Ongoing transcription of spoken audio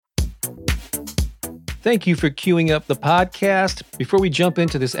Thank you for queuing up the podcast. Before we jump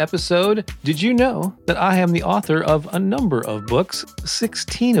into this episode, did you know that I am the author of a number of books,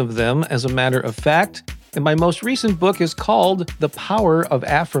 16 of them as a matter of fact, and my most recent book is called The Power of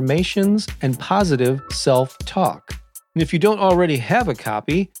Affirmations and Positive Self-Talk. And if you don't already have a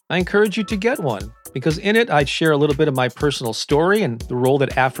copy, I encourage you to get one, because in it I share a little bit of my personal story and the role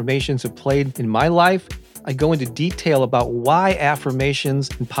that affirmations have played in my life. I go into detail about why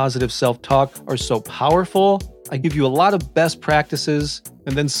affirmations and positive self-talk are so powerful. I give you a lot of best practices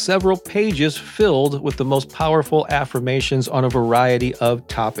and then several pages filled with the most powerful affirmations on a variety of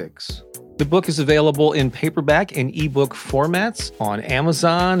topics. The book is available in paperback and ebook formats on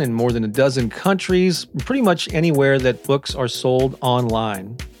Amazon in more than a dozen countries, pretty much anywhere that books are sold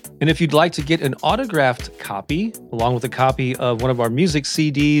online. And if you'd like to get an autographed copy, along with a copy of one of our music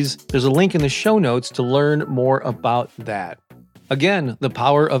CDs, there's a link in the show notes to learn more about that. Again, The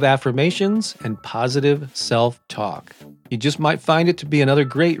Power of Affirmations and Positive Self-Talk. You just might find it to be another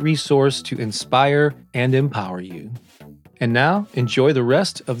great resource to inspire and empower you. And now, enjoy the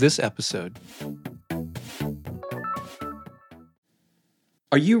rest of this episode.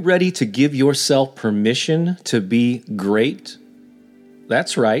 Are you ready to give yourself permission to be great?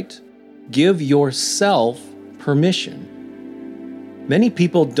 That's right. Give yourself permission. Many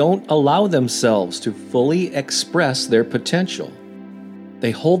people don't allow themselves to fully express their potential.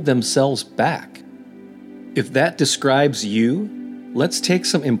 They hold themselves back. If that describes you, let's take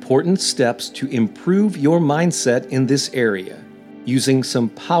some important steps to improve your mindset in this area using some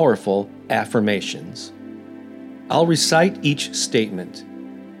powerful affirmations. I'll recite each statement.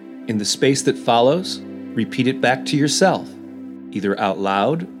 In the space that follows, repeat it back to yourself, either out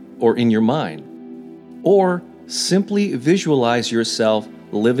loud or in your mind, or simply visualize yourself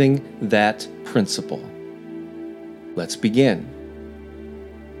living that principle. Let's begin.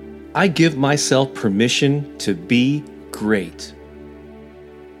 I give myself permission to be great.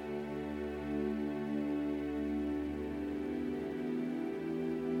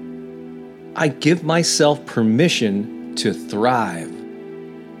 I give myself permission to thrive.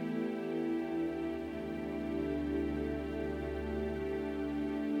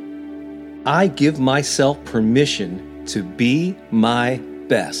 I give myself permission to be my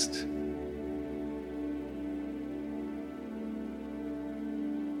best.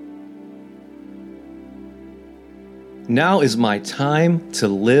 Now is my time to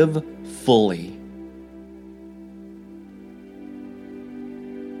live fully.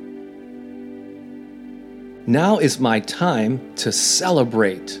 Now is my time to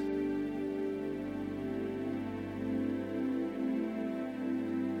celebrate.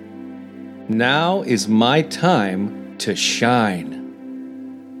 Now is my time to shine.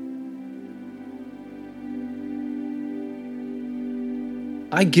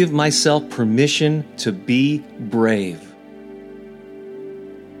 I give myself permission to be brave.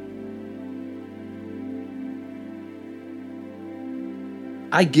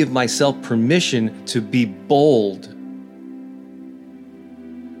 I give myself permission to be bold.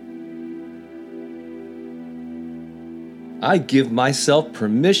 I give myself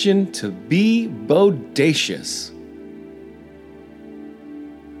permission to be bodacious.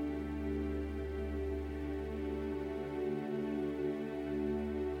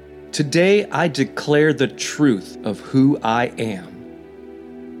 Today, I declare the truth of who I am.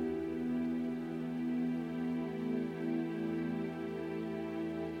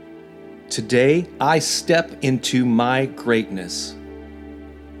 Today, I step into my greatness.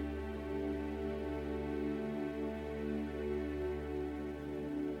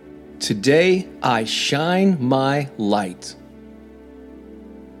 Today, I shine my light.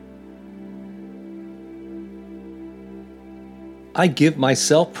 I give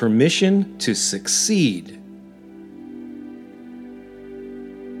myself permission to succeed.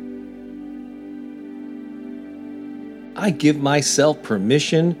 I give myself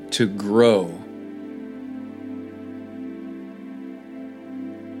permission to grow.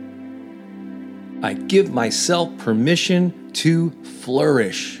 I give myself permission to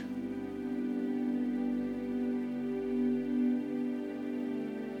flourish.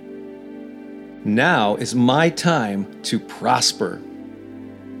 Now is my time to prosper.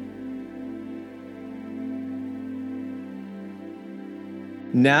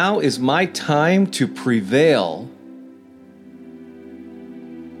 Now is my time to prevail.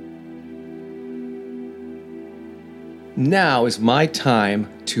 Now is my time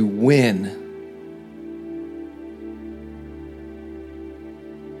to win.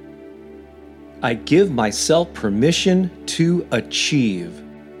 I give myself permission to achieve.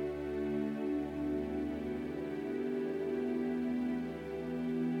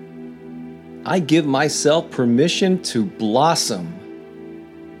 I give myself permission to blossom.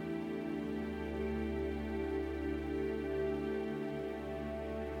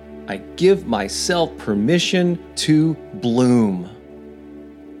 I give myself permission to bloom.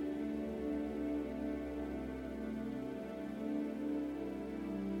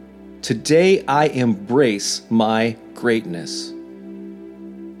 Today I embrace my greatness.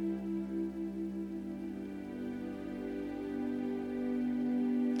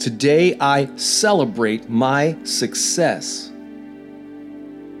 Today I celebrate my success.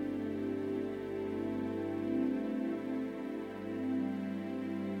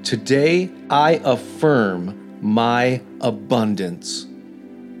 Today I affirm my abundance.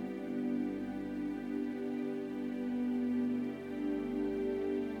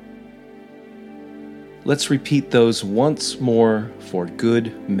 Let's repeat those once more for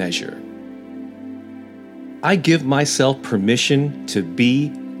good measure. I give myself permission to be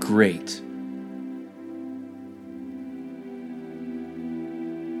great.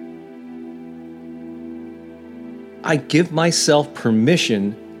 I give myself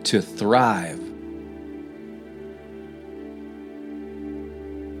permission to thrive.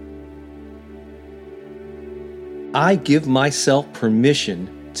 I give myself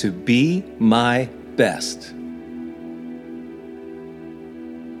permission to be my best.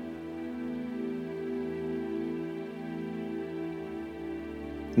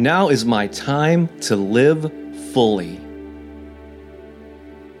 Now is my time to live fully.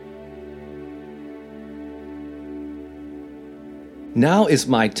 Now is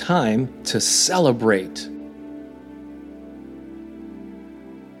my time to celebrate.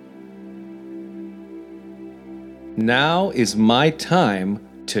 Now is my time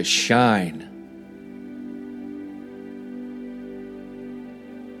to shine.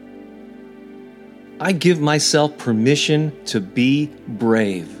 I give myself permission to be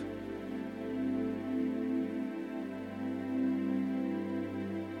brave.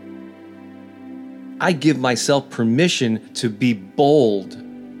 I give myself permission to be bold.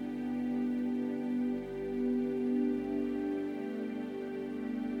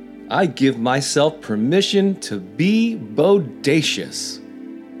 I give myself permission to be bodacious.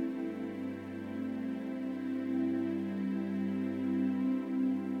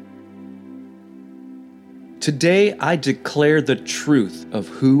 Today I declare the truth of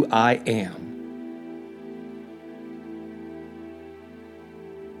who I am.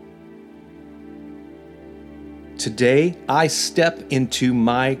 Today I step into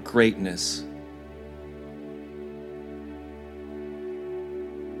my greatness.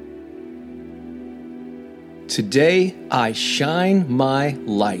 Today I shine my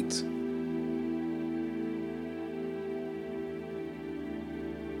light.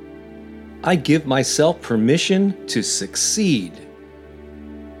 I give myself permission to succeed.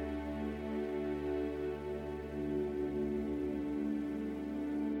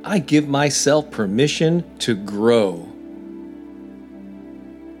 I give myself permission to grow.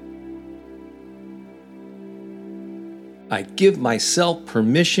 I give myself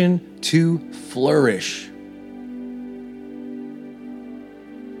permission to flourish.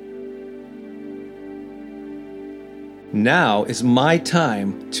 Now is my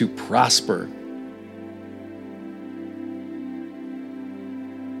time to prosper.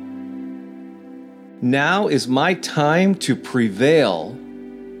 Now is my time to prevail.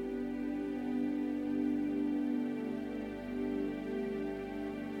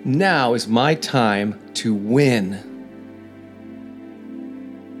 Now is my time to win.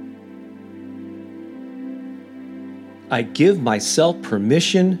 I give myself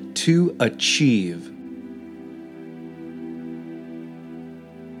permission to achieve.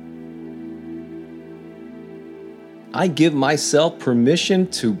 I give myself permission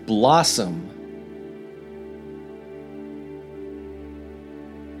to blossom.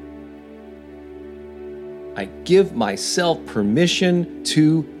 I give myself permission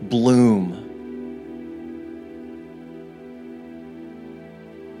to bloom.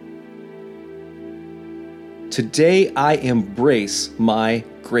 Today I embrace my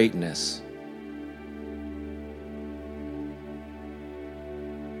greatness.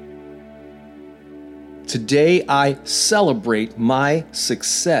 Today I celebrate my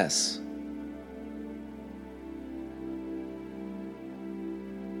success.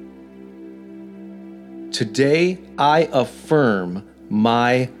 Today I affirm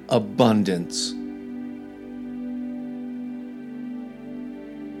my abundance.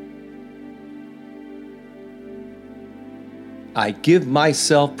 I give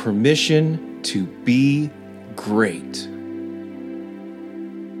myself permission to be great.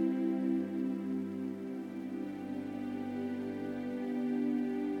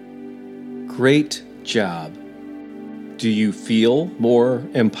 Great job. Do you feel more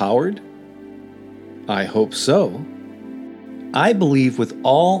empowered? I hope so. I believe with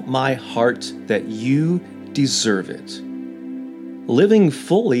all my heart that you deserve it. Living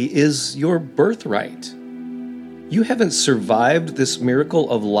fully is your birthright. You haven't survived this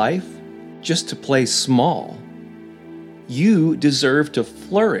miracle of life just to play small. You deserve to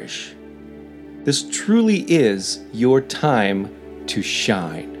flourish. This truly is your time to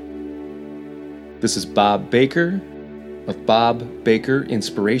shine. This is Bob Baker of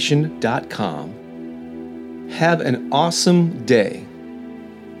bobbakerinspiration.com. Have an awesome day.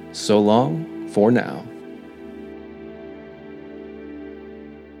 So long for now.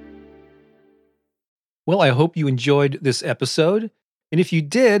 Well, I hope you enjoyed this episode. And if you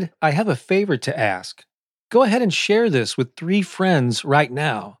did, I have a favor to ask. Go ahead and share this with 3 friends right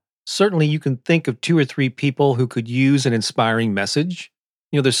now. Certainly, you can think of 2 or 3 people who could use an inspiring message.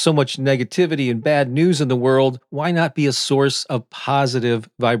 There's so much negativity and bad news in the world. Why not be a source of positive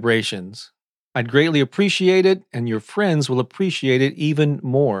vibrations? I'd greatly appreciate it, and your friends will appreciate it even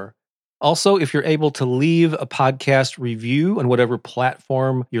more. Also, if you're able to leave a podcast review on whatever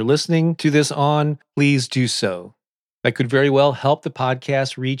platform you're listening to this on, please do so. That could very well help the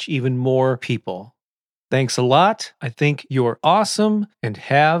podcast reach even more people. Thanks a lot. I think you're awesome, and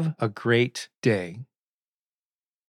have a great day.